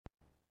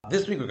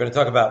This week we're going to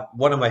talk about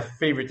one of my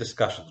favorite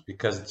discussions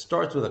because it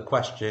starts with a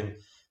question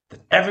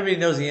that everybody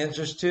knows the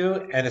answers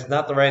to, and it's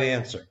not the right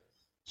answer.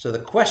 So the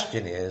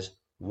question is,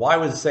 why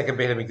was the second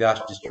Beit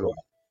HaMikdash destroyed?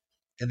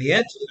 And the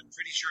answer that I'm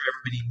pretty sure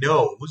everybody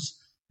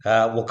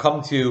knows we'll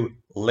come to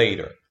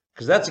later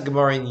because that's a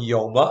Gemara in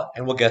Yoma,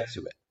 and we'll get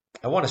to it.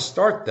 I want to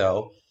start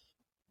though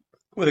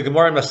with a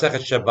Gemara in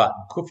Masechet Shabbat,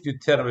 Kuf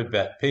Yud Tet Amud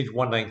Bet, page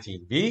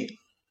 119b,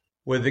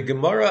 where the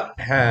Gemara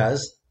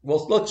has.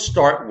 Well, let's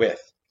start with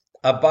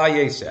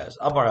Abaye says,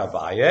 Amar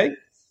Abaye,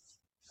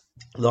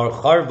 Lor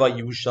Charva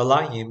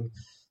Yerushalayim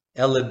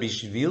Ele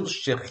Bishvil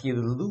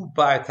Shechilu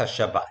Ba'at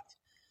HaShabbat.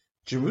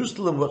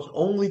 Jerusalem was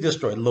only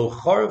destroyed. Lo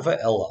Charva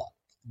Ella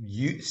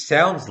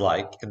sounds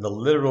like, in the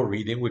literal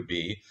reading, would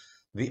be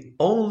the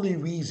only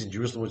reason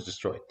Jerusalem was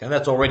destroyed. And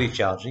that's already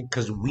challenging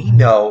because we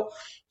know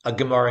a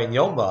Gemara in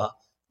Yoma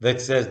that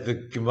says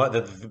that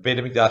the Beit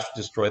HaMikdash was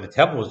destroyed, the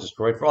temple was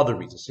destroyed for other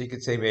reasons. So you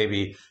could say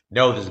maybe,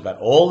 no, this is about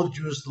all of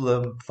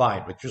Jerusalem,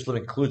 fine, but Jerusalem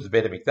includes the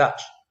Beit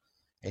HaMikdash.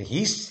 And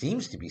he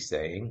seems to be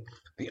saying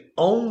the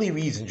only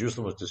reason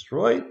Jerusalem was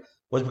destroyed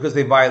was because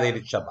they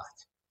violated Shabbat,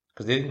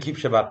 because they didn't keep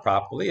Shabbat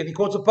properly. And he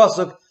quotes a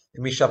pasuk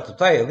in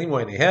Mishabtutai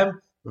Elimo Enehem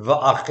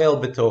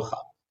Va'achel Betocha,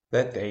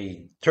 that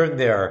they turned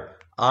their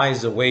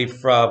eyes away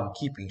from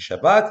keeping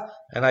Shabbat,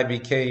 and I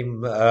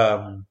became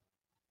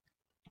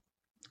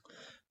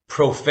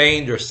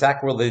profaned or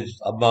sacrilege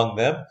among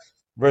them,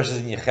 versus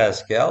in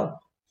Yechezkel.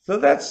 So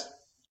that's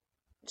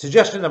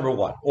suggestion number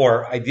one,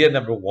 or idea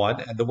number one,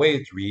 and the way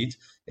it reads,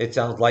 it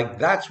sounds like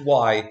that's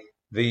why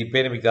the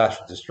Beit HaMikdash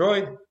was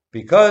destroyed,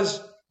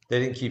 because they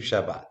didn't keep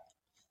Shabbat.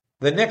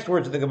 The next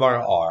words in the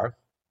Gemara are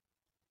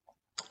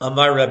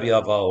Amar Rabbi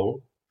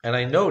Avo, and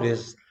I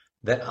notice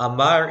that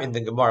Amar in the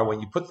Gemara, when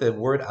you put the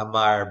word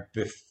Amar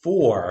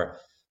before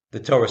the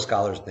Torah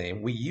scholar's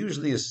name, we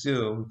usually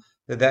assume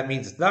that that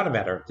means it's not a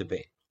matter of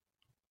debate.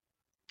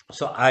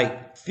 So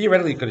I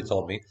theoretically could have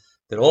told me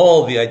that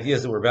all the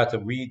ideas that we're about to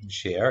read and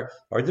share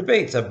are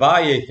debates.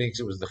 Abaye thinks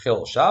it was the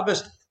Chil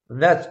Shabbos,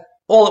 and that's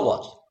all it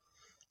was.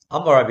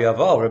 Amar Rabbi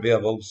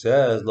Avo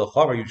says, Lo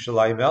Chamer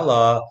Yerushalayim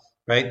Ela,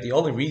 right? The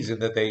only reason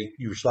that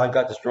Yerushalayim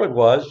got destroyed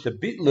was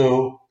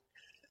Shebitlu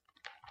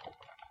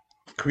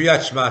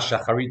Kriyat Shema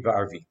Shacharit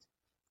Ba'arvit,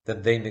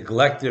 that they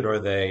neglected or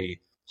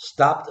they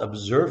stopped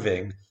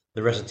observing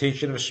the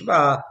recitation of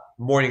Shema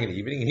morning and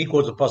evening. And he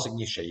quotes a pasuk in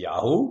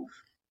Yeshayahu,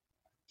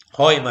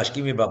 Hoy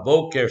mashkimi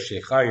baboker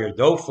shechar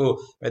dofu.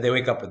 They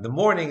wake up in the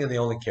morning and they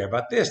only care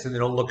about this, and they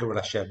don't look at what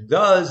Hashem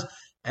does.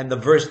 And the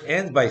verse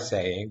ends by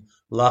saying,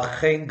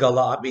 Lachen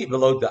gala ami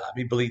below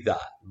da'ami belida.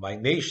 My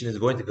nation is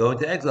going to go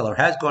into exile, or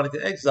has gone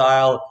into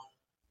exile,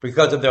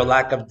 because of their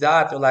lack of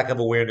da'at, their lack of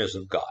awareness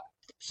of God.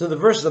 So the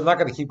verses, I'm not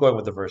going to keep going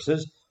with the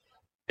verses.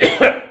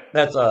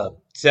 That's a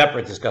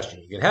separate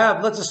discussion you can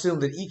have. Let's assume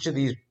that each of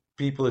these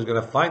people is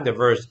going to find a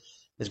verse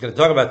that's going to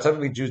talk about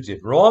something the Jews did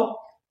wrong,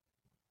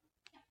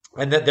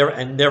 and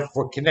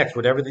therefore connects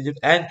whatever they did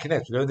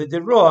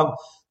wrong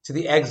to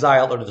the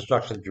exile or the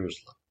destruction of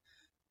Jerusalem.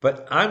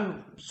 But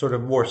I'm sort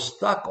of more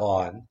stuck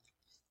on,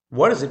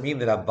 what does it mean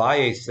that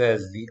Abaye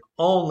says the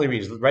only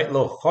reason, right?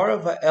 Lo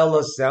charva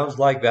ella sounds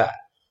like that.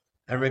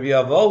 And Rabbi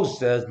Avo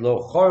says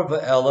Lo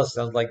charva ella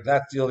sounds like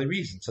that's the only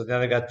reason. So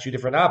then I got two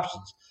different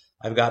options.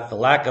 I've got the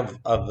lack of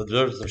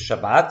observance of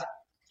Shabbat,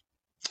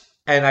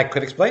 and I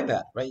could explain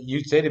that, right?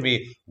 You'd say to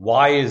me,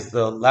 why is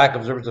the lack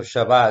of observance of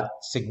Shabbat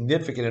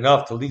significant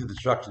enough to lead to the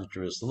destruction of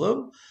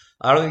Jerusalem?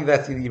 I don't think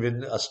that's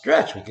even a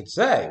stretch. We could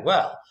say,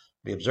 well,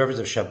 the observance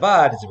of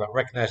Shabbat is about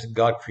recognizing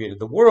God created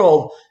the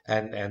world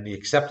and the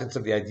acceptance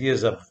of the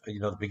ideas of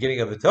the beginning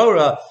of the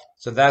Torah.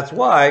 So that's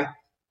why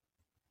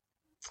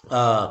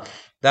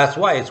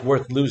it's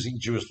worth losing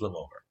Jerusalem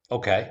over.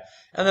 Okay.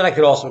 And then I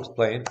could also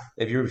explain,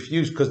 if you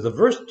refuse, because the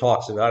verse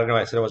talks about, I know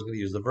I said I wasn't going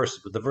to use the verses,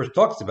 but the verse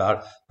talks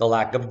about the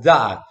lack of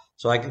da'at.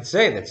 So I can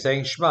say that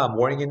saying Shema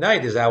morning and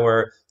night is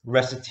our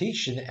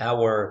recitation,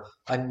 our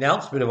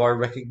announcement of our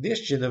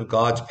recognition of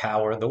God's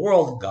power in the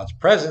world and God's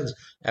presence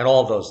and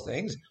all of those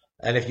things.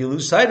 And if you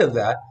lose sight of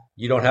that,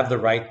 you don't have the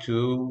right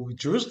to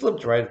Jerusalem,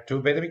 to right to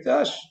Beit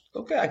HaMikdash.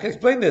 Okay, I can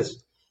explain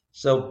this.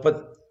 So,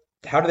 but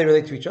how do they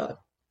relate to each other?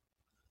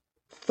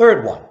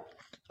 Third one,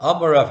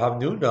 Amar Rav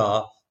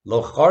Hamnuna,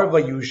 Lo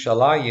charva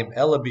Yerushalayim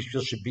ela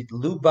bishvil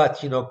shebitlu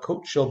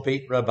batinokot shel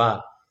Beit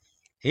Rabban.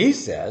 He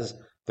says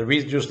the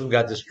reason Jerusalem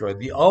got destroyed,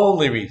 the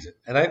only reason,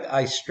 and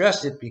I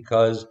stress it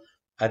because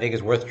I think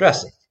it's worth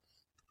stressing,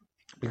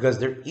 because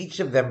they're each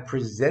of them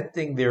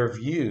presenting their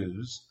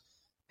views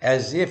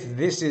as if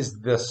this is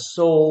the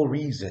sole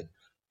reason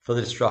for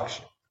the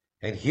destruction,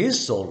 and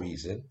his sole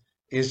reason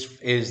is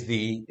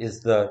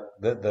the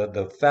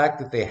fact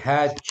that they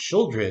had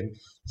children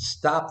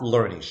stop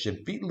learning.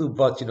 Shebitlu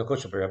batinokot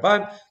shel Beit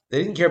Rabban.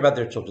 They didn't care about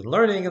their children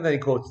learning, and then he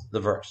quotes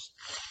the verse.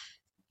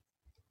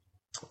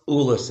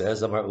 Ula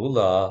says, Amar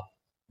Ula,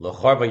 Lo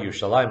charva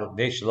Yerushalayim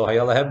upnei shelo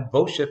haya lahem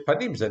boshet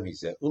panim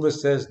zemizeh. Ula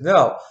says,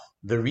 no,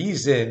 the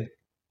reason,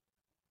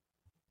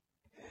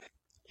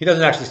 he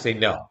doesn't actually say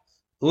no.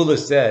 Ula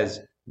says,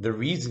 the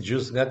reason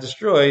Jerusalem got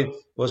destroyed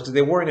was because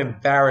they weren't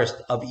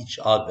embarrassed of each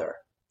other.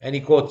 And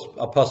he quotes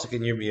a pasuk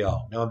in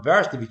Yirmiyahu. Now,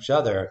 embarrassed of each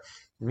other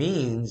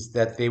means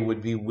that they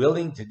would be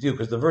willing to do,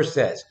 because the verse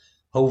says,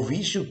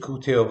 "Hovishu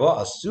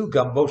kuteova asu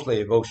gambosh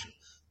le'evoshu."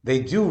 They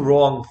do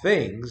wrong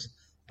things,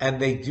 and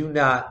they do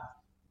not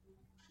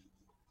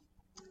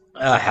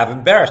have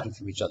embarrassment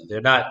from each other.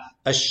 They're not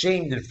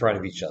ashamed in front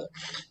of each other.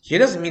 He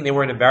doesn't mean they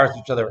weren't embarrassed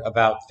with each other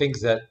about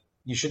things that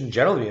you shouldn't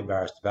generally be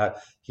embarrassed about.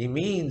 He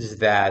means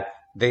that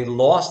they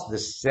lost the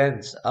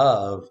sense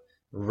of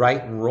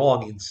right and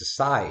wrong in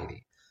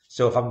society.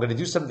 So if I'm going to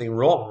do something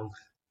wrong,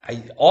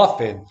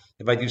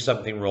 if I do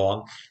something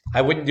wrong,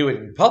 I wouldn't do it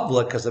in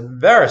public because I'm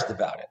embarrassed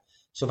about it.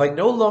 So if I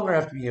no longer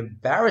have to be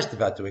embarrassed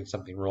about doing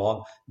something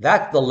wrong,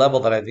 that's the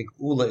level that I think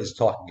Ula is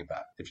talking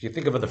about. If you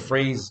think of the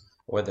phrase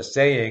or the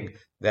saying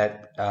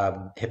that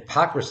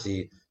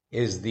hypocrisy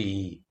is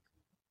the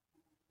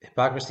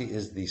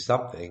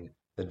something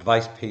that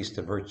vice pays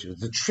to virtue,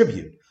 the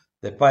tribute.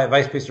 That by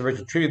vice pays to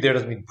virtue, tribute there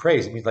doesn't mean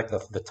praise, it means like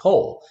the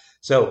toll.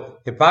 So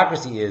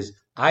hypocrisy is,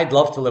 I'd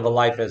love to live a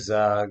life as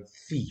a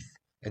thief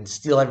and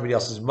steal everybody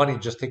else's money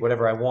and just take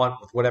whatever I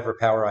want with whatever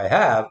power I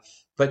have.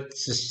 But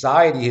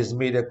society has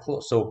made it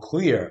so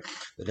clear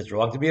that it's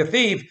wrong to be a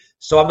thief,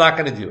 so I'm not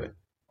going to do it,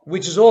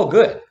 which is all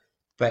good.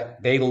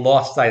 But they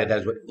lost sight of that,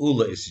 is what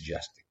Ula is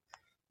suggesting.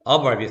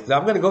 I'm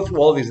going to go through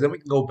all of these, and then we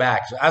can go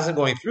back. So as I'm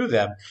going through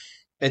them,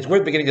 it's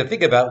worth beginning to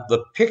think about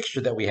the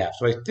picture that we have.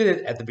 So I did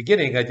it at the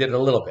beginning, I did it a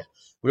little bit.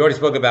 We already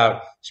spoke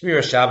about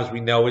Shmira Shabbos,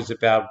 we know is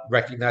about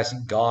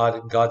recognizing God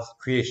and God's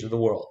creation of the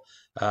world.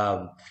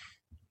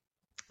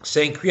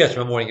 Saying Kriyas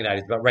from morning and night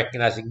is about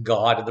recognizing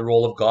God and the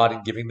role of God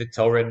and giving the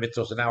Torah and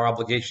mitzvos and our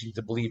obligation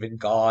to believe in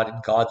God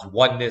and God's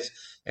oneness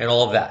and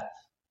all of that.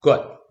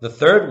 Good. The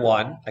third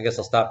one, I guess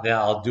I'll stop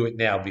now. I'll do it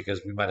now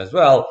because we might as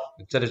well,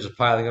 instead of just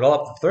piling it all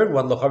up. The third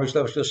one, that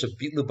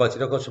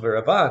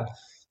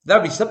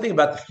would be something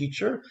about the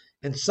future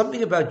and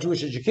something about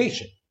Jewish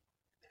education.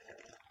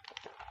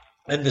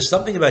 And there's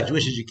something about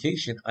Jewish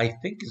education, I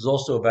think, is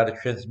also about a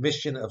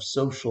transmission of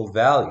social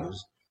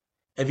values.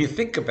 If you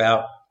think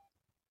about,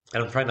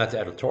 and I'm trying not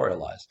to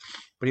editorialize,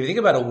 but if you think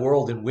about a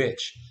world in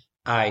which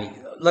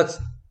let's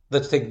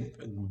take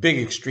big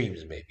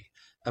extremes maybe.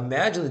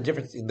 Imagine the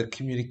difference in the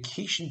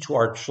communication to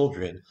our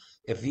children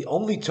if the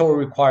only Torah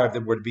required of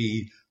them were to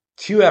be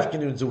 2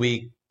 afternoons a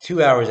week,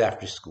 2 hours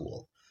after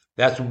school.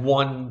 That's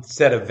one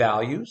set of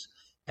values.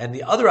 And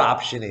the other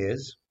option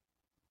is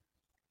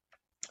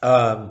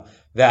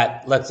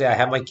that, let's say I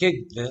have my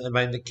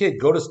kid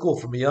go to school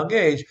from a young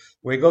age,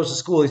 where he goes to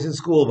school, he's in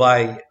school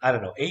by,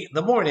 8 in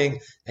the morning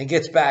and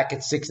gets back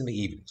at 6 in the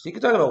evening. So you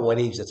can talk about what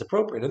age that's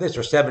appropriate, or this,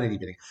 or 7 in the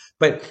evening.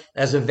 But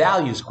as a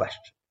values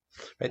question,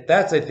 right?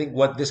 That's, I think,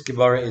 what this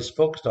Gemara is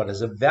focused on,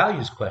 is a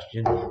values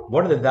question.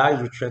 What are the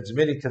values we're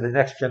transmitting to the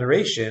next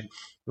generation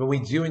when we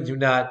do and do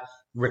not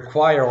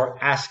require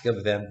or ask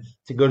of them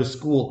to go to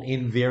school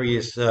in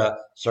various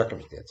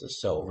circumstances?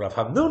 So Rav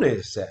Hamnuna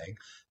is saying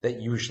that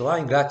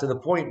Yerushalayim got to the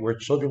point where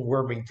children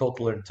weren't being told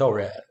to learn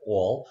Torah at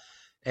all.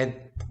 And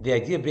the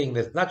idea being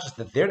that it's not just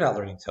that they're not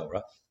learning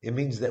Torah, it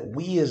means that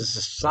we as a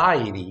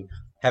society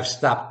have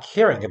stopped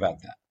caring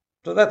about that.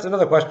 So that's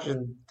another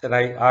question that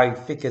I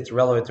think it's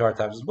relevant to our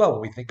times as well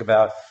when we think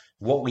about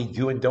what we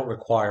do and don't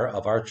require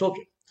of our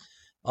children.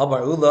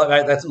 Amar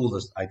Ula, that's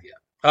Ula's idea.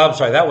 I'm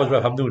sorry, that was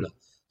Rav Hamnuna.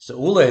 So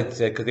Ula had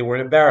said because they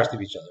weren't embarrassed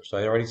of each other. So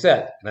I already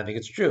said, and I think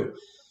it's true.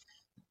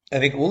 I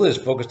think Ula is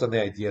focused on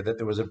the idea that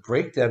there was a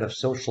breakdown of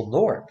social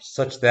norms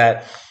such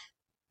that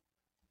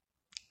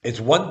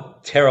it's one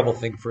terrible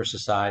thing for a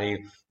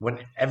society when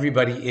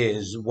everybody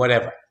is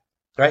whatever,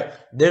 right?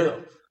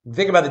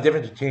 Think about the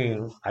difference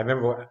between, I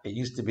remember it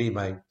used to be,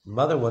 my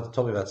mother once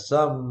told me about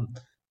some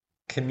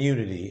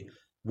community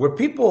where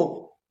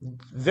people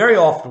very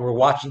often were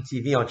watching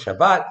TV on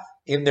Shabbat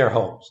in their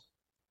homes,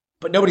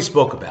 but nobody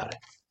spoke about it.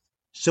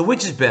 So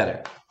which is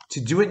better,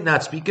 to do it and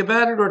not speak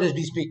about it, or to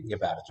be speaking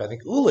about it? So I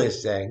think Ula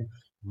is saying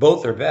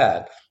both are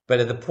bad, but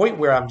at the point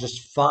where I'm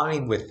just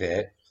fine with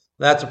it,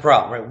 that's a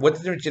problem, right? What's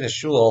the difference in a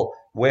shul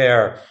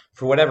where,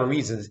 for whatever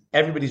reasons,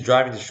 everybody's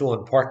driving to shul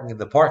and parking in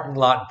the parking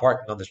lot and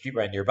parking on the street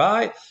right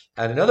nearby,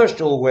 and another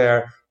shul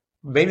where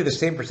maybe the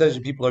same percentage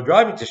of people are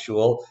driving to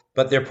shul,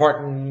 but they're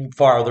parking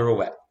farther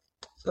away?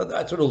 So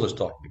that's what Ula's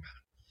talking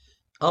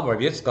about. Amar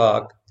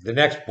Yitzchak, the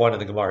next one in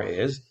the Gemara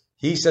is,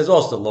 he says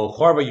also, Lo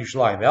Charba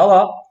Yerushalayim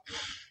Ela,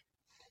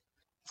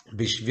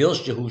 Bishvil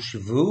Shehu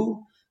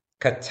Shvu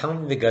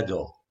Katan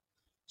V'Gadol.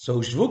 So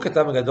Shvu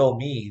Katan V'Gadol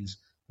means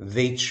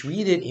they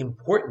treated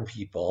important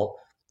people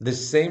the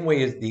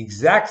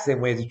exact same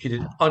way as they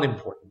treated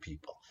unimportant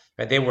people.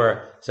 Right?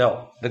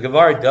 So the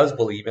Gemara does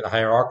believe in a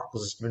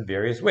hierarchical system in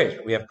various ways.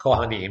 Right? We have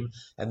Kohanim,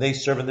 and they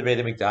serve in the Beit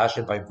HaMikdash,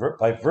 and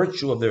by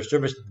virtue of their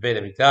service in the Beit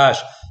HaMikdash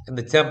and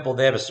the temple,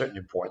 they have a certain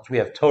importance. We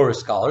have Torah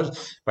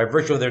scholars. By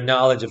virtue of their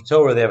knowledge of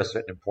Torah, they have a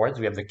certain importance.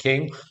 We have the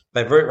king.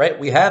 Right?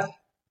 We have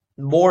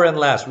more and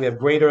less. We have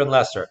greater and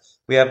lesser.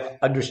 We have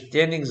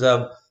understandings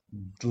of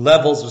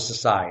levels of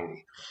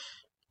society.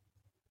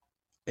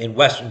 In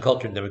Western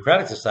culture and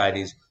democratic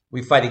societies,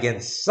 we fight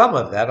against some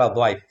of that,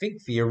 although I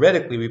think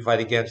theoretically we fight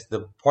against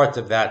the parts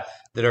of that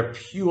are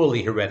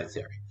purely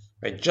hereditary.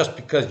 right? Just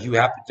because you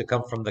happen to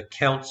come from the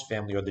count's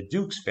family or the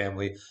duke's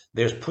family,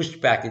 there's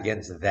pushback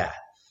against that.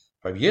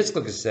 Rabbi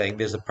Yitzchak is saying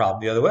there's a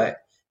problem the other way.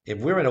 If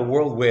we're in a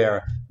world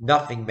where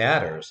nothing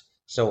matters,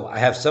 so I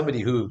have somebody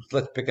who,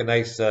 let's pick a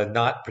nice,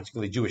 not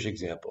particularly Jewish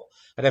example.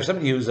 I'd have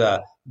somebody who's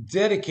a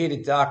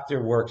dedicated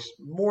doctor, works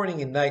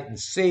morning and night and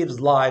saves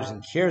lives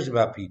and cares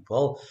about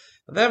people.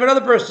 And then I have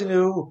another person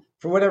who,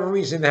 for whatever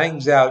reason,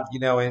 hangs out,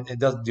 and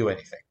doesn't do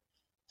anything.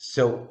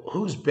 So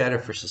who's better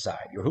for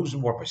society, or who's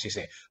more? You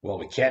say, well,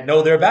 we can't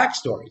know their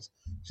backstories.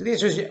 So the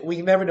answer is we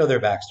can never know their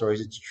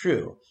backstories. It's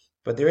true,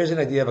 but there is an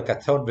idea of a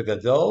katon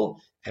begadol,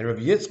 and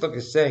Rabbi Yitzchak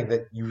is saying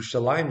that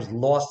Yerushalayim's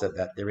lost at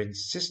that. Their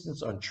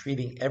insistence on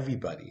treating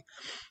everybody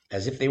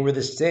as if they were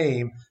the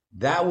same,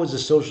 that was a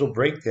social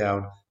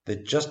breakdown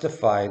that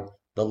justified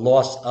the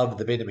loss of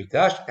the Beit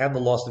HaMikdash and the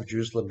loss of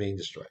Jerusalem being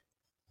destroyed.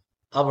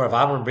 Amar of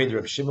Amram Beit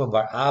Rav Shimon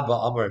bar Abba,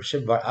 Amar of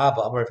Shimon bar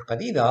Abba, Amar of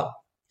Chanina.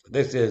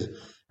 This is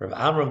Rav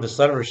Amram, the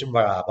son of Rav Shimon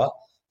bar Abba,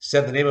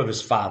 said the name of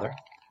his father,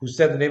 who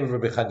said the name of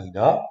Rabbi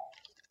Chanina.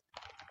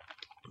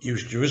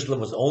 Jerusalem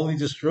was only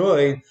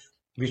destroyed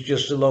another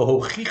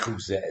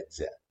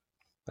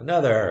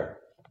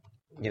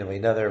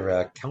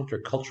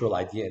countercultural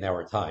idea in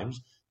our times,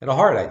 and a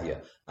hard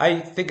idea. I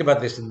think about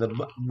this in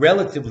the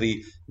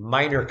relatively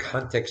minor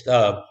context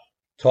of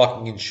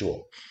talking in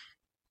shul.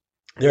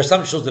 There are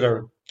some shuls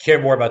that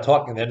care more about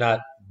talking. They're not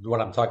what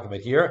I'm talking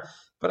about here.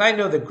 But I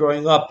know that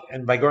growing up,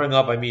 and by growing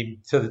up I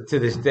mean to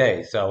this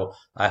day, so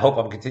I hope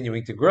I'm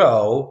continuing to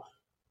grow.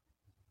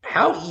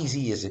 How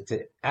easy is it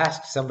to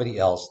ask somebody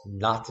else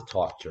not to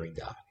talk during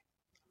davening?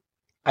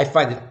 I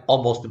find it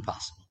almost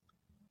impossible.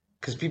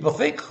 Because people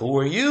think, who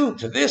are you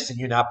to this? And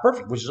you're not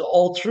perfect, which is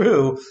all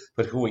true.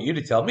 But who are you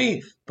to tell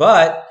me?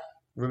 But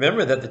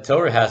remember that the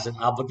Torah has an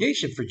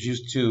obligation for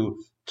Jews to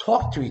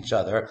talk to each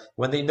other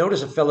when they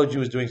notice a fellow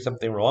Jew is doing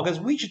something wrong, as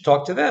we should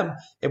talk to them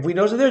if we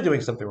know that they're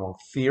doing something wrong,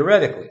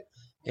 theoretically.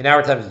 In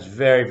our times, it's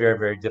very, very,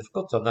 very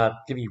difficult. So I'm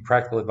not giving you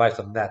practical advice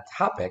on that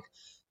topic.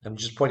 I'm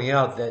just pointing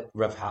out that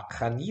Rav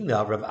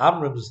Chanina, Rav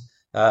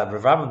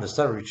Amram, the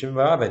son of Rav Shimon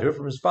bar Abba, heard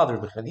from his father,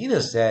 Rav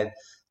Chanina said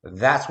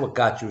that's what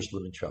got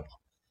Jerusalem in trouble.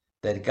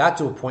 That it got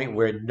to a point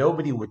where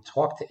nobody would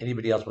talk to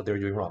anybody else what they were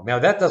doing wrong. Now,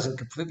 that doesn't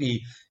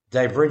completely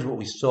diverge what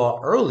we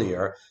saw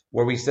earlier,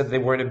 where we said they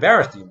weren't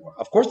embarrassed anymore.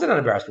 Of course they're not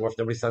embarrassed anymore if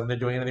nobody's telling them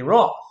they're doing anything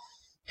wrong.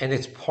 And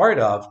it's part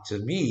of, to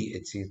me,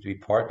 it seems to be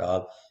part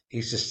of a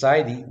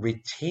society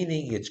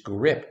retaining its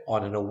grip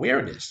on an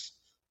awareness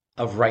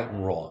of right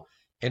and wrong.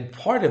 And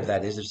part of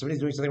that is if somebody's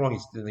doing something wrong,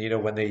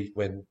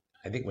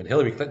 when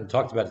Hillary Clinton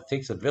talked about it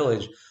takes a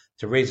village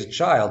to raise a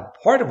child,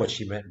 part of what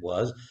she meant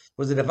was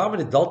that if I'm an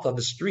adult on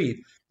the street,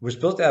 we're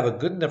supposed to have a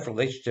good enough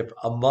relationship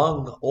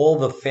among all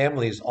the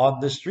families on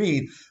the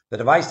street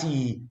that if I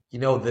see,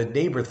 the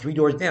neighbor 3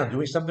 doors down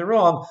doing something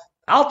wrong,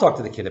 I'll talk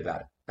to the kid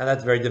about it. And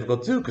that's very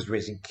difficult too, because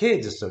raising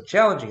kids is so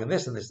challenging and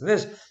this and this and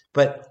this.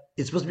 But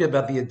it's supposed to be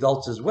about the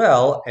adults as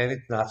well, and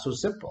it's not so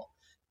simple.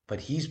 But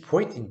he's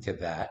pointing to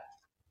that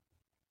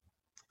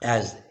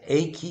as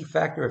a key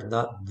factor, if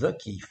not the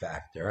key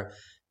factor,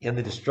 in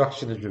the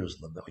destruction of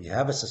Jerusalem. That when you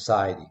have a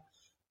society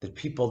that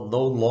people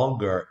no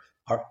longer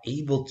are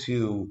able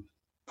to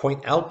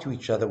point out to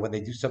each other when they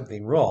do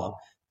something wrong,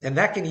 and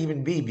that can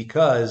even be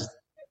because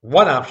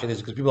one option is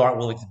because people aren't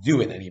willing to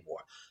do it anymore.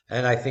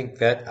 And I think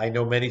that I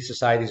know many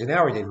societies in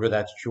our day where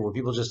that's true, where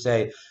people just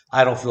say,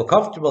 I don't feel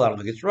comfortable, I don't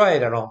think it's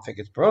right, I don't think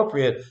it's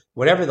appropriate,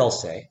 whatever they'll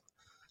say.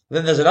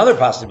 Then there's another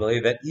possibility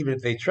that even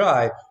if they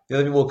try, the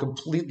other people will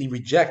completely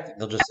reject it.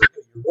 They'll just say,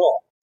 you're wrong.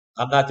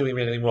 I'm not doing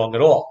anything wrong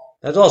at all.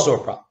 That's also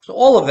a problem. So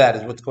all of that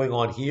is what's going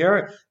on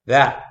here,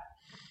 that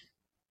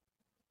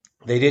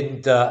they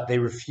didn't, they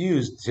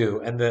refused to.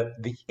 And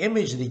the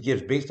image that he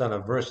gives based on a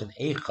verse in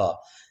Eicha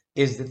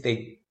is that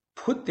they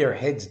put their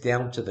heads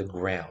down to the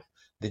ground.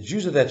 The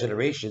Jews of that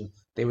generation,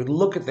 they would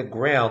look at the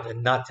ground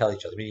and not tell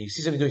each other. I mean, you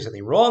see somebody doing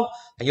something wrong,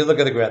 and you look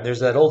at the ground.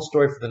 There's that old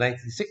story from the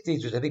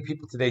 1960s, which I think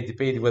people today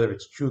debated whether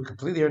it's true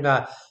completely or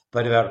not,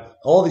 but about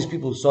all these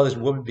people who saw this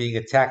woman being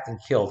attacked and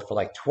killed for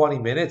like 20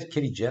 minutes,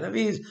 Kitty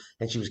Genovese,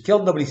 and she was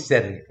killed. Nobody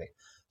said anything.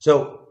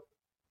 So,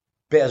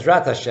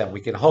 Be'ezrat Hashem, we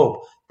can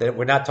hope that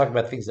we're not talking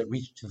about things that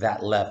reach to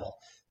that level.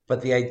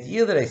 But the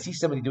idea that I see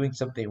somebody doing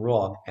something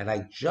wrong and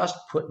I just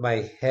put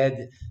my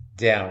head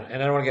down,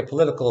 and I don't want to get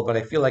political, but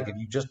I feel like if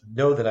you just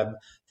know that I'm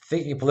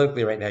thinking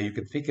politically right now, you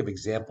can think of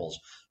examples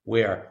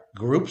where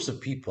groups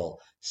of people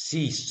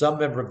see some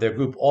member of their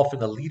group,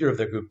 often a leader of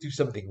their group, do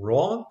something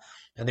wrong,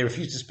 and they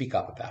refuse to speak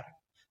up about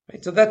it.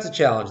 Right? So that's a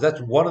challenge.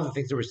 That's one of the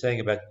things that we're saying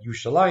about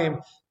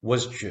Yerushalayim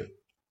was true.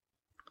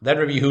 Then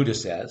Rabbi Yehuda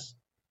says,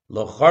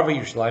 Lo charva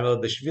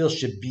Yerushalayim b'shvil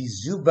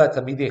shebizu ba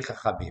tamidei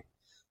chachamim.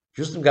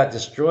 Jerusalem got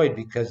destroyed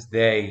because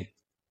they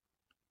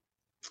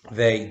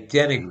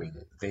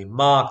denigrated, they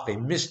mocked, they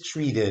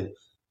mistreated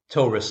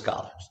Torah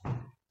scholars.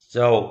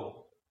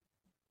 So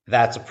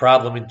that's a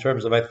problem in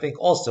terms of, I think,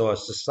 also a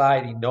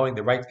society knowing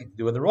the right thing to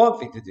do and the wrong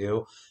thing to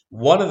do.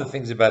 One of the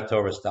things about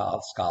Torah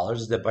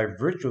scholars is that by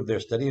virtue of their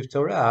study of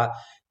Torah,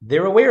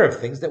 they're aware of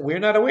things that we're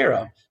not aware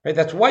of. Right?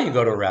 That's why you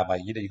go to a rabbi.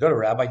 You go to a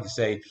rabbi and you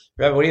say,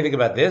 Rabbi, what do you think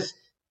about this?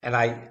 And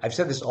I've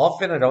said this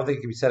often, I don't think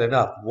it can be said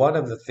enough. One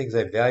of the things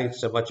I valued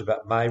so much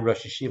about my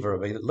Rosh Yeshiva,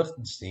 Rabbi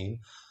Lichtenstein,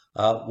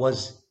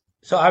 was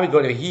so I would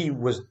go to, he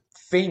was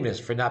famous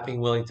for not being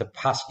willing to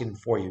paskin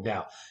for you.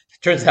 Now,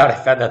 it turns out I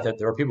found out that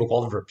there were people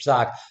called him for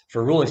psak,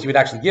 for rulings. He would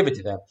actually give it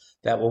to them.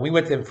 That when we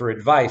went to him for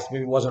advice,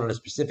 maybe it wasn't on a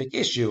specific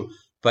issue,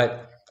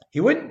 but he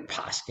wouldn't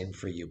paskin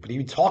for you, but he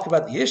would talk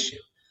about the issue.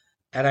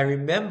 And I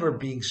remember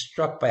being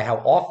struck by how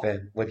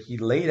often, when he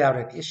laid out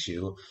an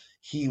issue,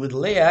 he would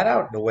lay it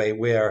out in a way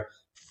where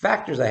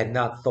factors I had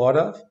not thought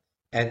of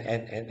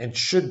and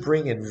should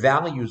bring in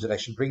values that I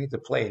should bring into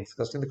play in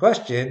discussing the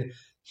question,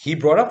 he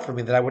brought up for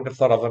me that I wouldn't have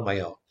thought of on my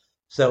own.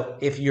 So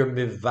if you're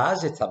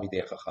mivazet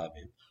talmidei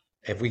chachamim,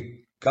 if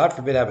we, God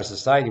forbid, have a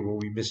society where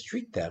we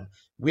mistreat them,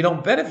 we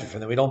don't benefit from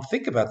them, we don't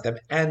think about them,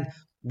 and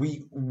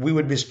we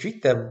would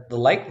mistreat them. The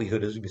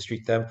likelihood is we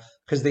mistreat them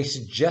because they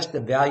suggest a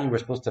value we're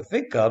supposed to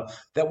think of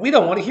that we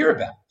don't want to hear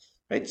about.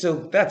 Right? So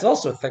that's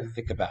also a thing to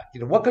think about.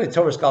 What could a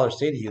Torah scholar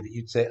say to you that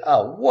you'd say,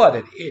 oh, what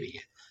an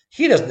idiot.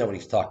 He doesn't know what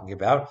he's talking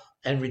about,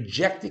 and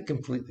reject it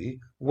completely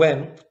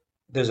when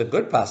there's a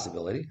good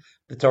possibility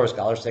the Torah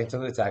scholar is saying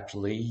something that's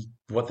actually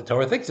what the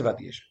Torah thinks about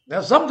the issue.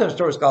 Now, sometimes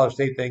Torah scholars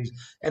say things,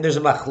 and there's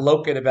a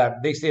machloket about it.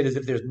 They say it as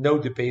if there's no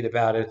debate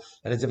about it,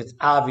 and as if it's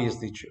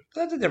obviously true.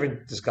 That's a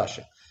different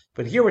discussion.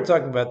 But here we're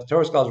talking about the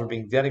Torah scholars were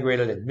being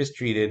denigrated and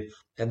mistreated,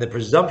 and the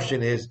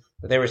presumption is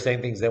that they were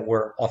saying things that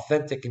were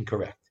authentic and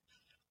correct.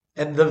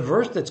 And the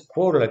verse that's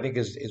quoted, I think,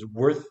 is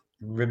worth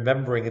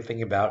remembering and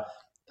thinking about.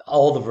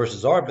 All the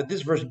verses are, but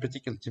this verse in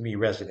particular to me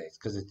resonates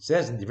because it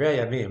says in Divrei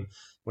Yamim,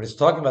 when it's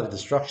talking about the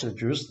destruction of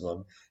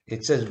Jerusalem,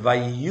 it says,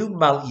 "Vayiyu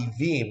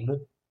mal'ivim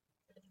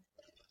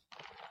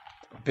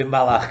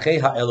b'malachei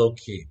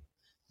ha'elokim."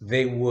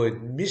 They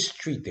would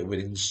mistreat, they would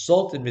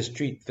insult and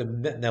mistreat the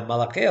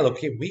malachei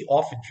elokim. We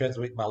often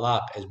translate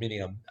malach as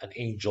meaning an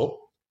angel,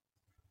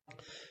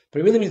 but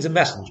it really means a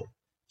messenger.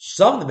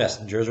 Some of the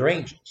messengers are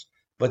angels,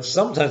 but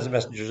sometimes the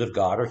messengers of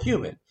God are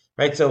human,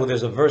 right? So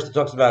there's a verse that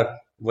talks about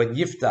when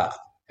Yiftach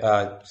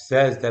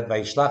says that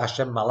by Yishlach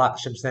Hashem Malach,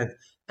 Hashem sent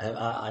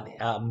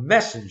a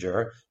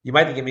messenger. You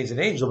might think it means an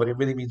angel, but it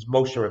really means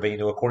Moshe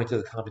Rabbeinu, according to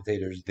the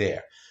commentators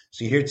there.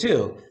 So here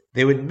too,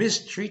 they would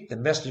mistreat the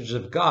messengers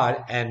of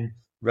God, and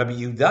Rabbi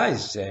Yehuda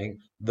is saying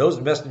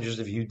those messengers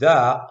of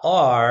Yehuda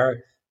are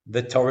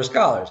the Torah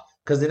scholars,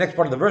 because the next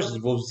part of the verse is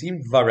Vozim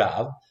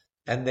Varav,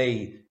 and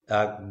they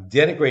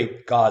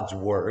denigrate God's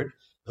word,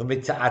 and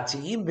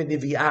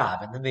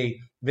then they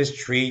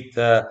mistreat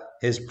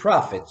his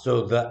prophets.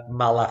 So the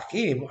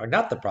malachim are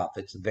not the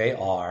prophets; they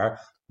are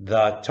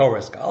the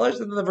Torah scholars.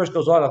 And then the verse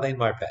goes on, Alein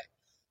Marpeh,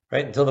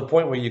 right, until the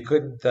point where you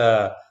couldn't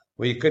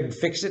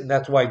fix it, and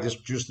that's why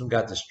Jerusalem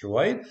got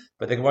destroyed.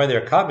 But the Gemara,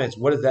 their comments,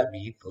 what does that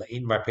mean?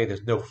 Alein Marpeh,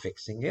 there's no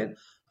fixing it.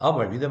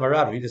 Amar Vida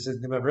Marav, Vida says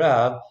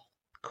Nimarav,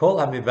 Kol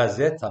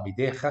hamivazet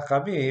hamidei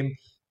chachamim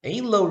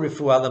ein lo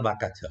refuah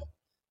lemakato.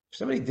 If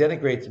somebody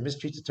denigrates and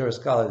mistreats a Torah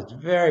scholar, it's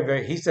very,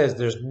 very, he says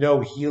there's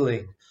no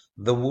healing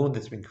the wound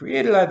that's been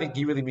created. I think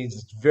he really means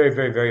it's very,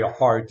 very, very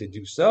hard to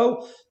do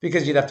so,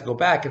 because you'd have to go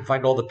back and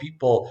find all the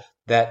people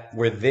that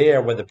were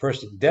there when the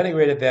person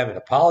denigrated them and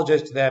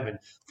apologize to them and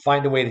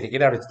find a way to take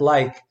it out. It's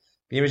like,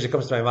 the image that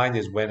comes to my mind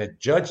is when a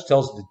judge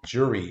tells the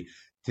jury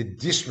to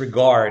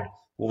disregard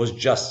what was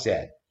just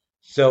said.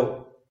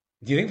 So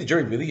do you think the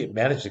jury really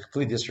managed to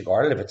completely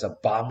disregard it if it's a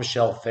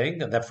bombshell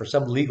thing and that for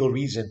some legal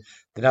reason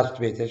they're not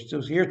supposed to pay attention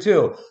to? So here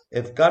too,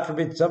 if God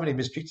forbid somebody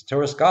mistreats a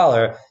Torah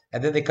scholar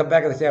and then they come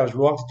back and they say, I was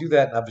wrong to do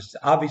that, and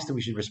obviously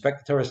we should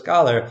respect the Torah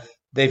scholar,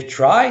 they've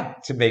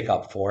tried to make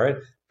up for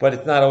it, but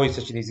it's not always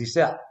such an easy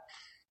sell.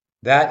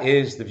 That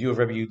is the view of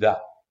Rabbi Yehuda.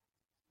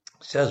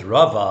 Says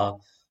Rava,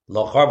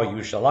 Lo charba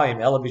Yerushalayim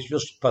ela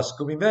b'shvil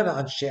shepasku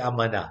mimena anshe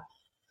amana.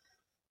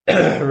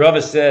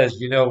 Rava says,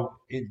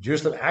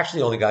 Jerusalem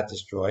actually only got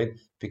destroyed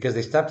because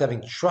they stopped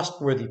having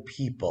trustworthy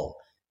people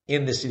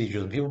in the city of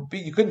Jerusalem.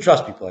 You couldn't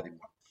trust people anymore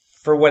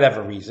for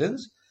whatever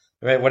reasons,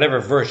 right? Whatever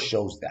verse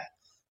shows that.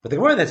 But the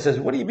Gemara then says,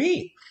 what do you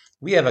mean?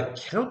 We have a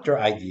counter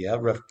idea.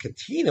 Rav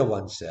Katina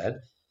once said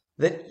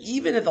that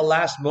even at the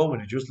last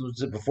moment of Jerusalem,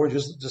 before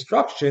Jerusalem's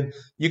destruction,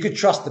 you could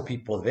trust the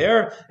people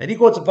there. And he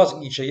quotes a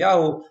pasuk in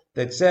Yeshayahu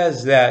that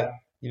says that,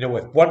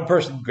 if one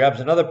person grabs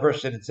another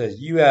person and says,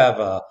 you have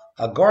a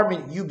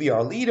garment, you be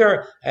our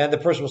leader, and the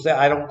person will say,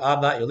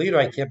 I'm not your leader,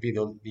 I can't be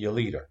your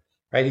leader.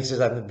 Right? He says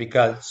that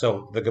because,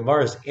 so the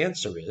Gemara's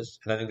answer is,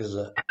 and I think this is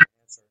an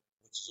answer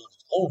which is on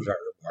its own very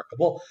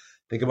remarkable,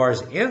 the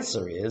Gemara's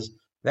answer is,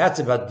 that's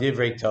about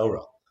Divrei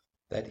Torah.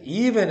 That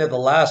even at the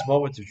last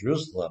moments of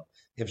Jerusalem,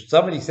 if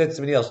somebody said to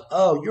somebody else,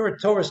 oh, you're a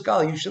Torah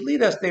scholar, you should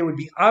lead us, they would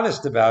be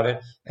honest about it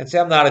and say,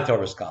 I'm not a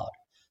Torah scholar.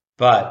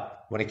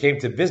 But when it came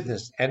to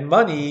business and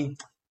money,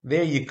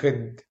 there you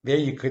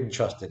couldn't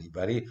trust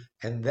anybody.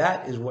 And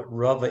that is what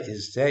Rava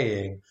is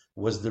saying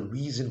was the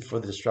reason for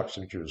the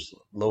destruction of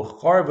Jerusalem. Lo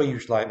charva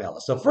Yerushalayim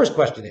ela. So first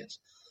question is,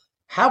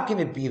 how can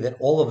it be that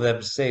all of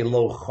them say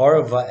lo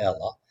charva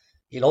ela?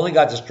 It only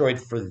got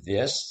destroyed for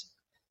this,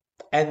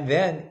 and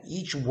then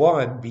each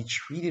one be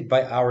treated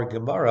by our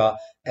Gemara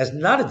as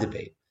not a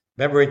debate.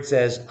 Remember, it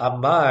says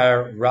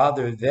Amar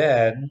rather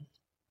than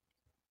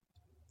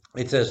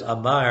Rabbi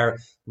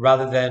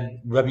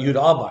Yehuda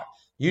Amar.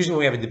 Usually when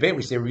we have a debate,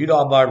 we say Rabbi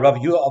Yehuda Amar, Rabbi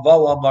Yehuda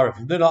Amar, Rabbi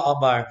Yehuda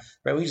Amar,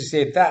 right? We usually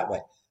say it that way.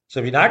 So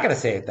if you're not going to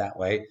say it that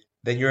way,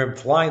 then you're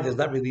implying there's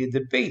not really a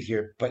debate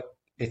here. But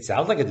it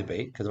sounds like a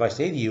debate, because if I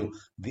say to you,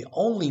 the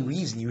only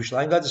reason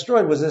Yerushalayim got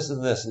destroyed was this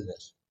and this and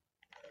this.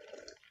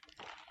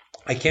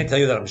 I can't tell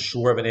you that I'm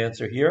sure of an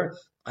answer here.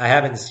 I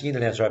haven't seen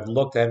an answer. I've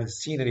looked. I haven't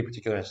seen any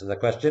particular answer to that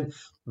question.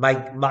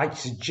 My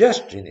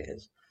suggestion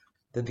is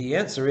that the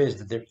answer is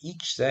that they're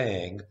each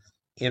saying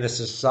in a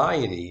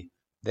society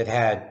that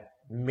had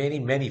many,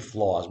 many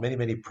flaws, many,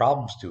 many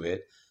problems to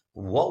it,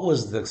 what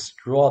was the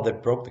straw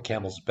that broke the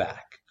camel's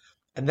back?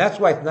 And that's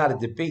why it's not a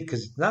debate,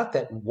 because it's not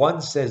that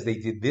one says they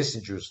did this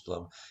in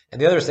Jerusalem and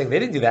the other is saying they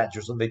didn't do that in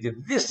Jerusalem, they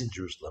did this in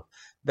Jerusalem.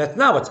 That's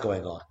not what's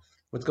going on.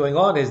 What's going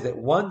on is that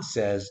one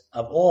says,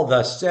 of all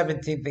the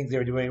 17 things they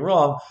were doing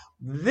wrong,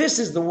 this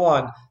is the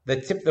one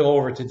that tipped them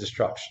over to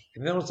destruction.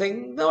 And then we're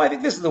saying, no, I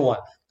think this is the one.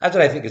 That's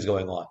what I think is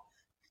going on.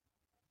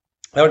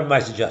 That would be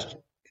my suggestion.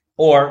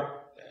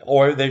 Or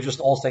they're just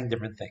all saying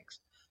different things.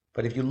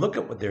 But if you look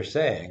at what they're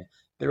saying,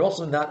 they're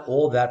also not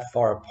all that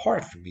far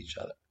apart from each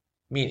other.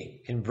 Meaning,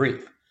 in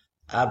brief,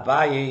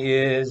 Abaye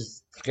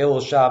is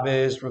Chilul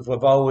Shabbos, Rav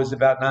Lavo is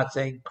about not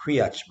saying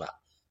Kriyat Shema,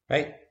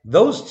 right?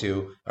 Those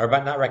two are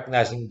about not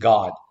recognizing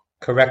God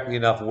correctly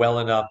enough, well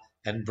enough,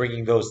 and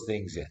bringing those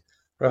things in.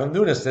 Rav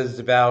Hamnuna says it's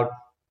about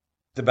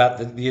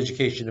the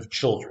education of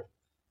children,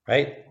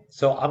 right?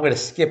 So I'm going to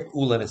skip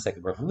Ula in a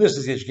second. Rav Hamnuna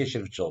says the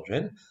education of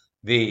children.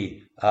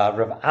 The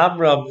Rav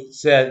Amram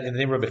said in the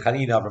name of Rabbi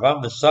Chanina, Rav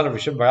Amram, the son of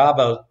Rishon bar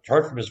Abba,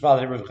 heard from his father,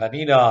 the name of Rabbi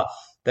Chanina,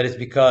 that it's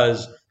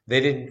because they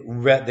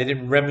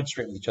didn't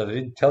remonstrate with each other.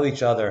 They didn't tell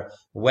each other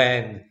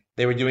when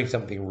they were doing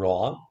something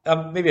wrong.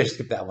 Maybe I should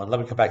skip that one. Let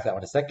me come back to that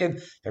one in a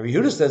second. And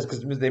Yehuda says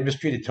because they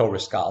mistreated Torah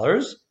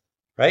scholars,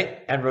 right?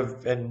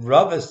 And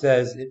Rava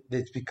says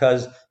it's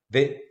because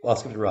I'll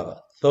skip to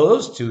Rava. So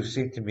those two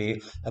seem to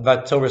me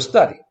about Torah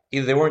study.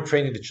 Either they weren't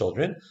training the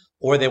children,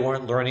 or they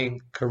weren't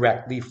learning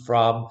correctly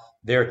from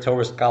their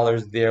Torah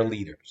scholars, their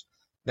leaders.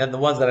 Then the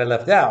ones that I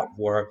left out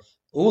were,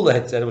 Ula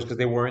had said it was because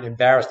they weren't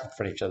embarrassed in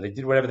front of each other. They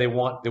did whatever they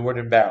want. They weren't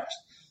embarrassed,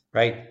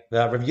 right?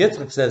 Rav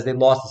Yitzchak says they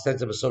lost the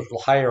sense of a social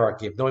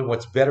hierarchy of knowing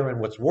what's better and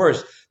what's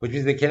worse, which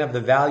means they can't have the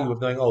value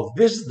of knowing, oh,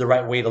 this is the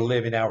right way to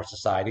live in our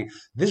society.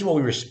 This is what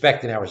we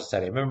respect in our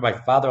society. I remember my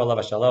father,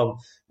 Alav Shalom,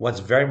 once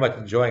very much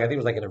enjoying, I think it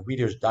was like in a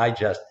Reader's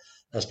Digest,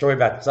 a story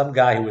about some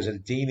guy who was at a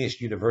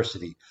Danish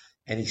university,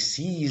 and he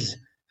sees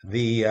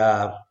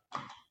there's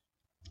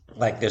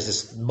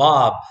this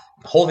mob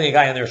holding a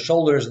guy on their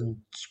shoulders and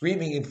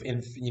screaming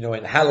in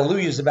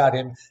hallelujahs about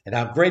him and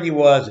how great he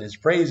was and his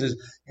praises.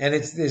 And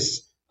it's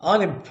this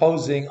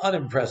unimposing,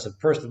 unimpressive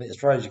person, as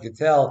far as you can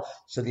tell.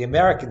 So the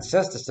American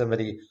says to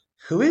somebody,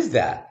 who is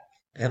that?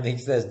 And he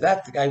says,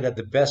 that's the guy who got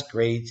the best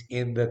grades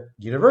in the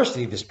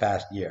university this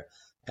past year.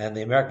 And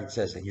the American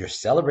says, and you're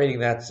celebrating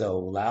that so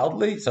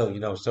loudly, so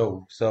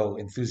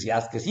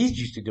enthusiastic, because he's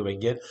used to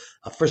doing it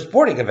for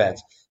sporting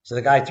events. So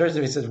the guy turns to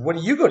him and says, what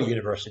do you go to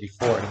university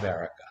for in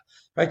America?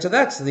 Right? So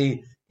that's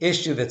the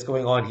issue that's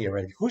going on here.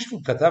 Right?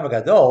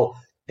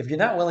 If you're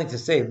not willing to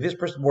say this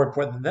person is more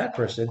important than that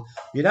person,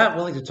 you're not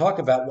willing to talk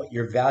about what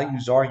your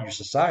values are in your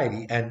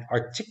society and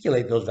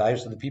articulate those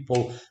values so the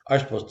people are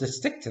supposed to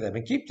stick to them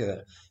and keep to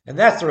them. And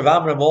that's the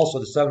Rav Amram also,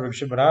 the son of Rav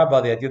Shimon bar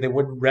Abba, the idea they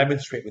wouldn't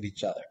remonstrate with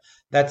each other.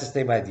 That's the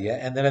same idea.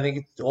 And then I think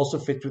it also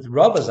fits with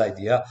Rava's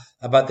idea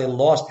about there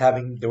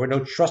were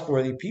no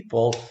trustworthy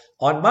people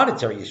on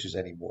monetary issues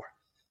anymore.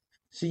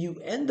 So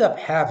you end up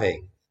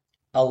having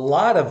a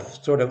lot of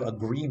sort of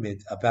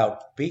agreement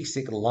about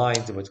basic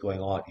lines of what's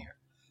going on here.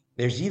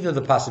 There's either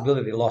the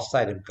possibility they lost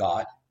sight of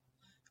God,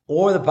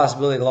 or the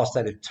possibility they lost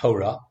sight of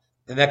Torah,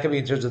 and that could be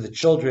in terms of the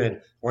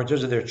children or in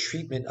terms of their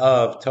treatment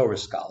of Torah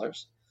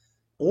scholars,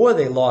 or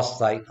they lost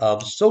sight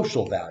of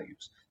social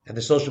values. And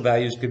the social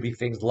values could be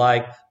things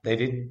like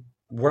they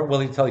weren't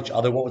willing to tell each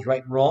other what was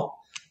right and wrong.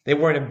 They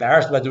weren't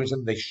embarrassed about doing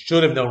something they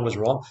should have known was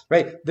wrong,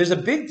 right? There's a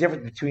big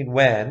difference between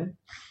when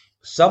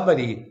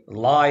somebody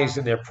lies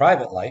in their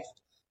private life,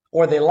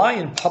 or they lie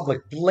in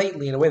public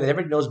blatantly in a way that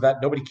everybody knows about,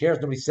 nobody cares,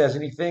 nobody says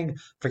anything,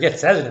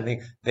 says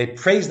anything. They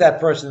praise that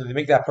person and they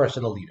make that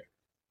person a leader.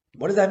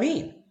 What does that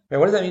mean? Right?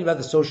 What does that mean about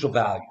the social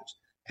values?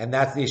 And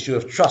that's the issue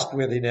of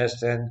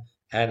trustworthiness and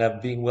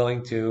of being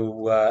willing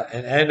to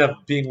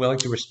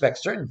respect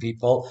certain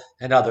people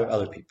and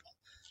other people.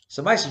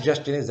 So my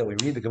suggestion is that we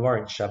read the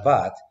Gemara in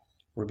Shabbat.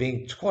 We're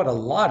being taught a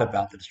lot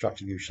about the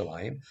destruction of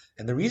Yerushalayim,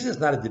 and the reason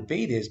it's not a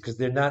debate is because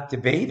they're not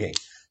debating.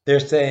 They're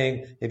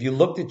saying, if you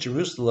looked at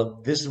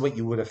Jerusalem, this is what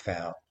you would have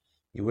found.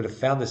 You would have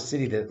found a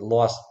city that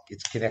lost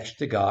its connection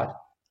to God,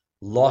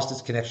 lost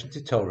its connection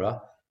to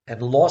Torah,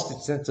 and lost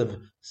its sense of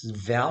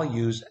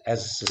values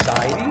as a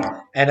society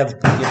and of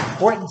the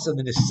importance of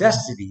the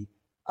necessity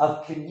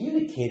of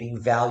communicating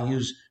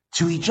values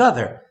to each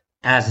other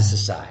as a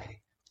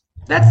society.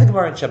 That's the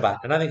Gemara in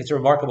Shabbat, and I think it's a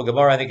remarkable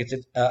Gemara. I think it's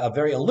a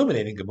very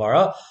illuminating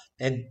Gemara.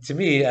 And to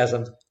me, as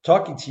I'm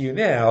talking to you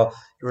now,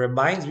 it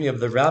reminds me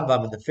of the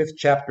Rambam in the 5th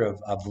chapter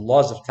of the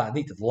laws of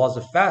Ta'anit, of the laws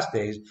of fast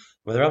days,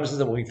 where the Rambam says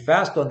that when we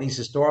fast on these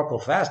historical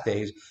fast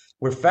days,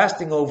 we're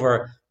fasting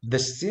over the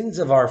sins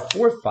of our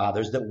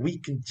forefathers that we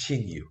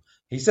continue.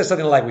 He says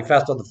something like, we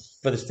fast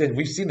for the sins.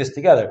 We've seen this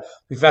together.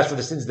 We fast for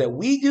the sins that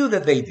we do,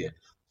 that they did.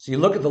 So you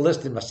look at the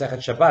list in Masechet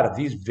Shabbat of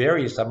these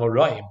various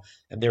Amoraim,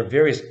 and their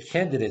various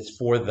candidates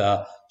for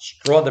the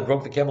straw that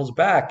broke the camel's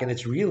back, and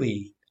it's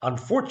really,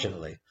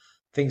 unfortunately,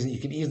 things that you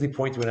can easily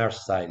point to in our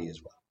society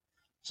as well.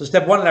 So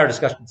step one in our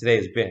discussion today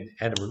has been,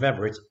 and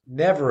remember, it's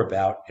never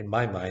about, in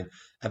my mind,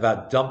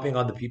 about dumping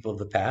on the people of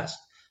the past,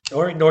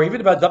 nor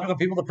even about dumping on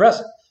people of the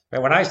present.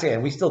 Right? When I say,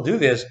 and we still do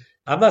this,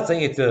 I'm not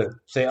saying it to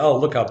say, oh,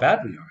 look how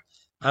bad we are.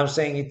 I'm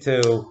saying it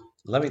to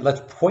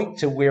let's point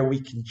to where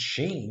we can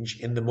change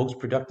in the most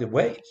productive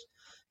ways.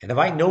 And if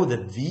I know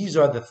that these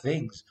are the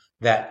things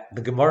that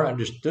the Gemara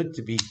understood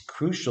to be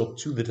crucial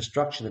to the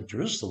destruction of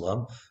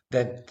Jerusalem,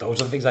 then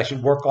those are the things I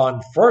should work on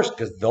first,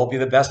 because they'll be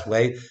the best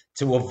way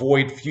to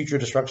avoid future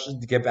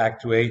destruction, to get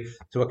back to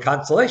a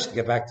consolation, to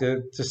get back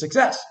to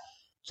success.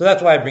 So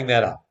that's why I bring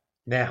that up.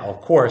 Now,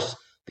 of course,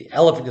 the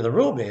elephant in the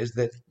room is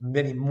that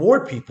many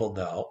more people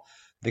know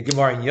the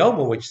Gemara in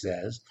Yoma, which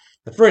says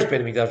the first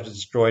Beit HaMikdash was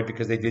destroyed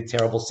because they did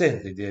terrible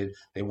sins.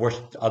 They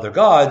worshipped other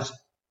gods.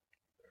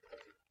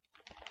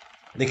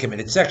 They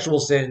committed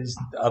sexual sins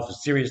of a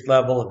serious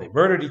level, and they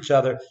murdered each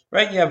other.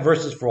 Right? And you have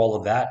verses for all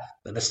of that.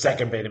 Then the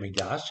second Beit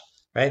HaMikdash,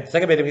 right? The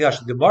second Beit HaMikdash,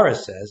 the Gemara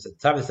says at the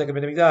time of the second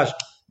Beit HaMikdash,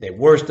 they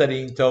were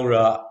studying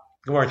Torah.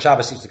 Gemara and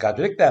Shabbos seems to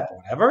contradict that, but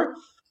whatever.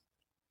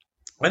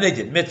 And they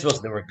did mitzvahs,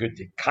 and they were good,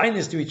 did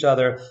kindness to each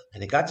other,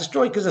 and they got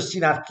destroyed because of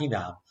sinat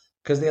kinam,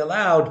 because they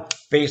allowed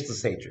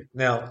faceless hatred.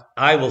 Now,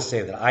 I will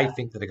say that I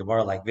think that a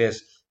Gemara like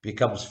this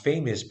becomes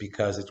famous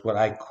because it's what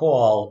I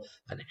call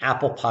an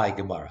apple pie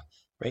Gemara,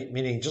 right?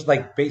 Meaning just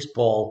like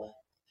baseball,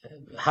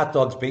 hot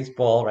dogs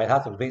baseball, right?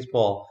 Hot dogs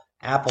baseball,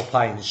 apple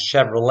pie and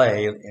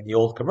Chevrolet in the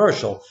old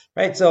commercial,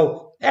 right?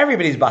 So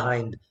everybody's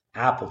behind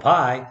apple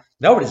pie.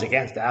 Nobody's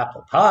against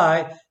apple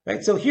pie,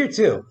 right? So here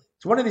too,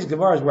 it's one of these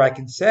Gemaras where I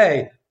can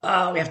say,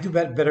 we have to do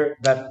better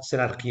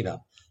sinat kinam.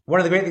 One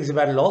of the great things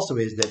about it also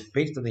is that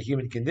based on the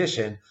human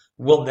condition,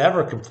 we'll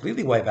never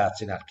completely wipe out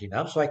sinat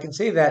kinam. So I can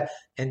say that,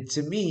 and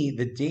to me,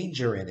 the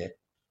danger in it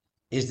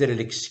is that it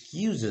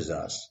excuses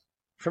us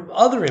from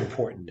other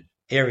important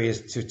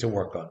areas to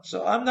work on.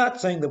 So I'm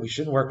not saying that we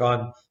shouldn't work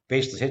on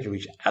baseless hatred.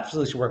 We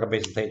absolutely should work on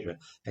baseless hatred.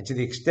 And to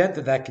the extent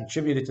that that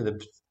contributed to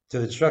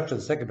the destruction of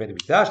the second Beit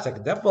HaMikdash,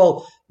 second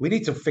temple, we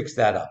need to fix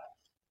that up.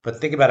 But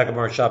think about a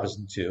Gemara Shabbos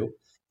in 2,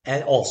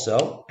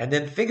 and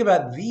then think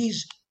about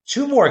these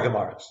 2 more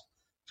Gemaras.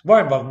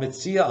 Gemara Bava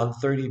Metzia on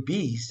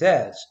 30b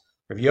says,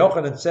 Rav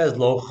Yochanan says,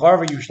 Lo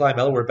Charva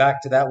Yerushalayim, we're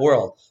back to that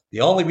world.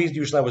 The only reason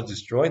Yerushalayim was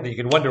destroyed, then you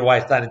can wonder why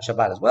it's not in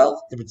Shabbat as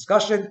well, different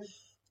discussion,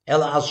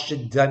 Ela al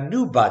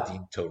Shedanu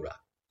Badin Torah.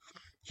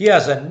 He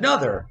has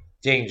another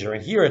danger,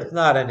 and here it's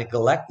not a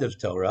neglective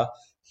Torah.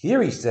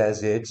 Here he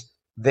says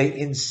they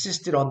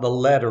insisted on the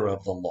letter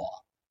of the law.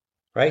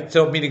 Right?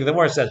 So meaning the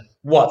Gemara says,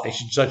 what? They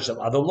should judge some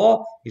other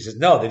law? He says,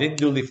 no, they didn't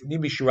do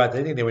lifnim mishurat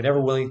anything. They were never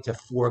willing to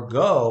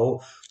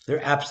forego their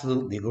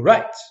absolute legal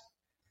rights.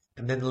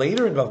 And then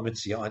later in Bava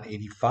Metzia on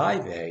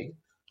 85a,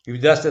 he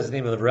just says the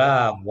name of the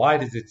Rab. Why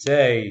does it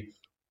say,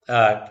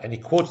 and he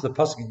quotes the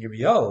pasuk in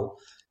Yirmiyahu,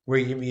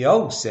 where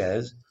Yirmiyahu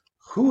says,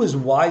 who is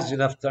wise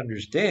enough to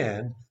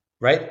understand,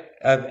 right?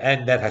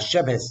 And that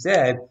Hashem has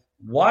said,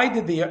 why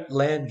did the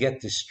land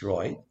get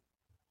destroyed?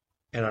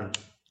 And on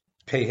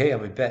Pei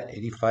I'm bet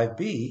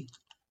 85b.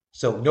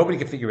 So nobody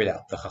can figure it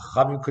out. The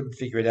Chachamim couldn't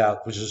figure it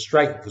out, which is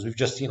striking because we've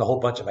just seen a whole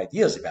bunch of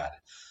ideas about it.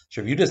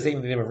 So if you just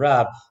think the name of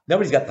Rab,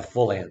 nobody's got the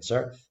full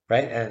answer,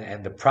 right?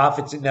 And the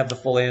prophets didn't have the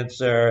full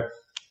answer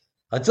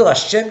until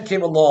Hashem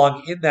came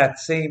along in that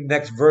same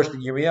next verse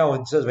in Yirmiyahu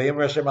and says,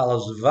 "Vayim Hashem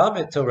alazvam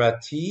et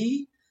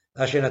Torati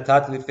asher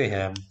natati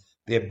lifnehem."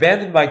 They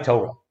abandoned my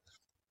Torah,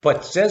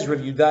 but says Rav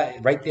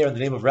Yehuda right there in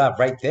the name of Rab,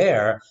 right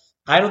there.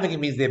 I don't think it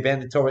means they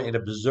abandoned Torah in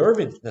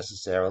observance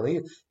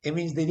necessarily. It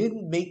means they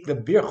didn't make the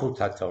Birchut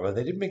HaTorah.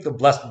 They didn't make the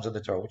blessings of the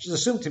Torah, which is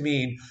assumed to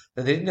mean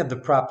that they didn't have the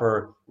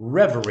proper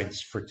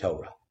reverence for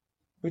Torah,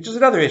 which is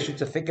another issue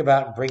to think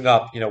about and bring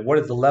up. What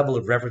is the level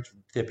of reverence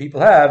that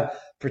people have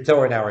for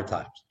Torah in our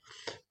times?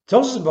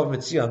 Tosfos in Bava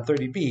Metzia on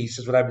 30b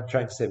says what I've been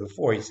trying to say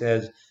before. He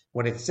says,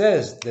 when it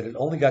says that it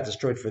only got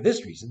destroyed for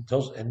this reason,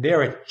 and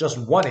there just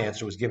one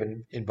answer was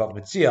given in Bava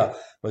Metzia,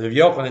 whether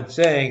Yochanan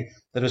saying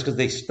that it was because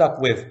they stuck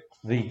with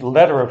the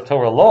letter of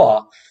Torah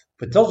law,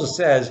 but Tosfos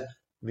says,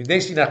 he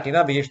says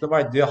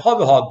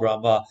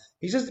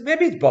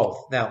maybe it's both.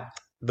 Now,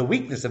 the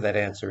weakness of that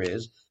answer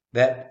is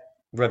that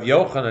Rav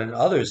Yochanan and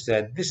others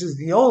said this is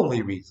the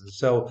only reason.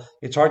 So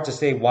it's hard to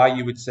say why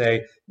you would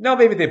say, no,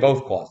 maybe they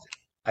both caused it.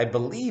 I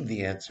believe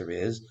the answer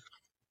is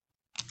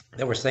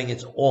that we're saying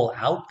it's all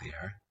out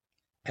there,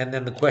 and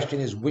then the question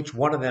is which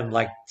one of them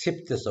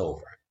tipped us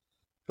over.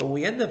 But what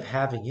we end up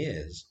having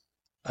is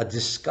a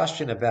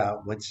discussion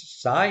about when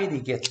society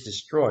gets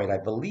destroyed. I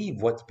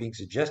believe what's being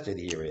suggested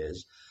here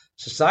is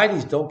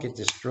societies don't get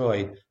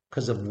destroyed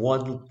because of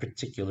one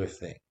particular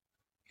thing.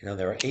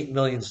 There are 8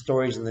 million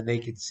stories in the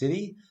Naked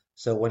City.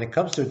 So when it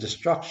comes to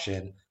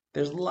destruction,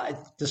 there's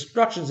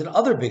destructions in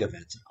other big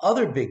events,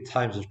 other big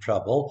times of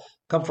trouble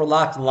come for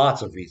lots and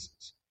lots of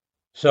reasons.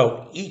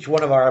 So each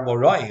one of our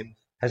Amoraim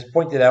has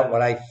pointed out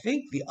what I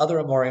think the other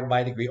Amoraim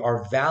might agree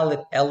are valid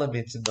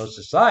elements in those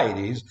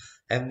societies,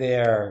 and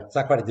it's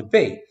not quite a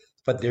debate,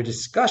 but their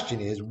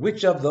discussion is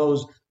which of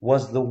those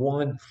was the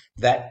one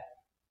that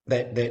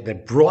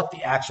that brought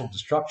the actual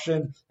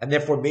destruction, and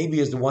therefore maybe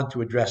is the one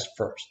to address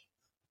first.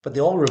 But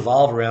they all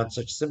revolve around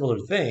such similar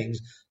things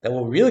that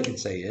what we really can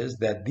say is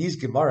that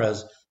these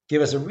Gemaras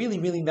give us a really,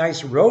 really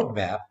nice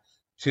roadmap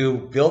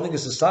to building a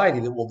society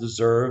that will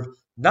deserve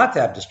not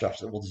to have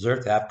destruction, that will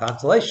deserve to have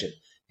consolation.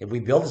 If we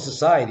build a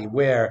society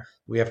where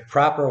we have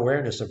proper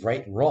awareness of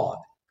right and wrong,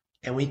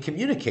 and we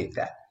communicate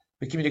that,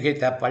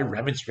 by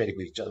remonstrating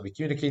with each other. We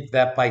communicate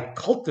that by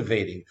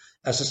cultivating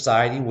a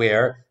society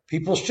where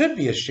people should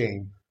be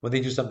ashamed when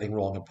they do something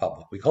wrong in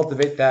public. We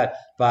cultivate that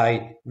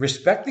by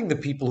respecting the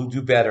people who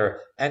do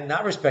better and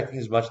not respecting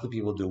as much the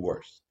people who do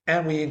worse.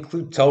 And we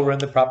include Torah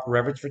and the proper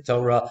reverence for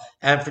Torah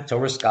and for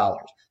Torah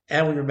scholars.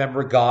 And we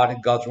remember God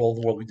and God's role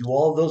in the world. We do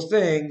all of those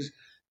things.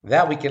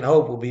 That we can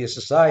hope will be a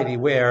society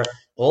where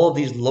all of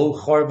these low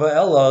charva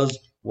elos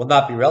will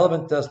not be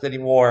relevant to us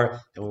anymore,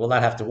 and we will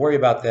not have to worry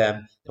about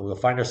them, and we'll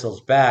find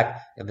ourselves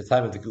back in the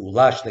time of the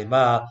Geula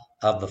Shlema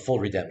of the full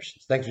redemption.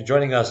 Thanks for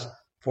joining us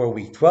for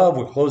week 12.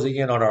 We're closing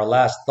in on our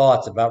last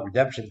thoughts about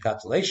redemption and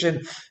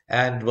consolation,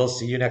 and we'll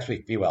see you next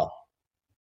week. Be well.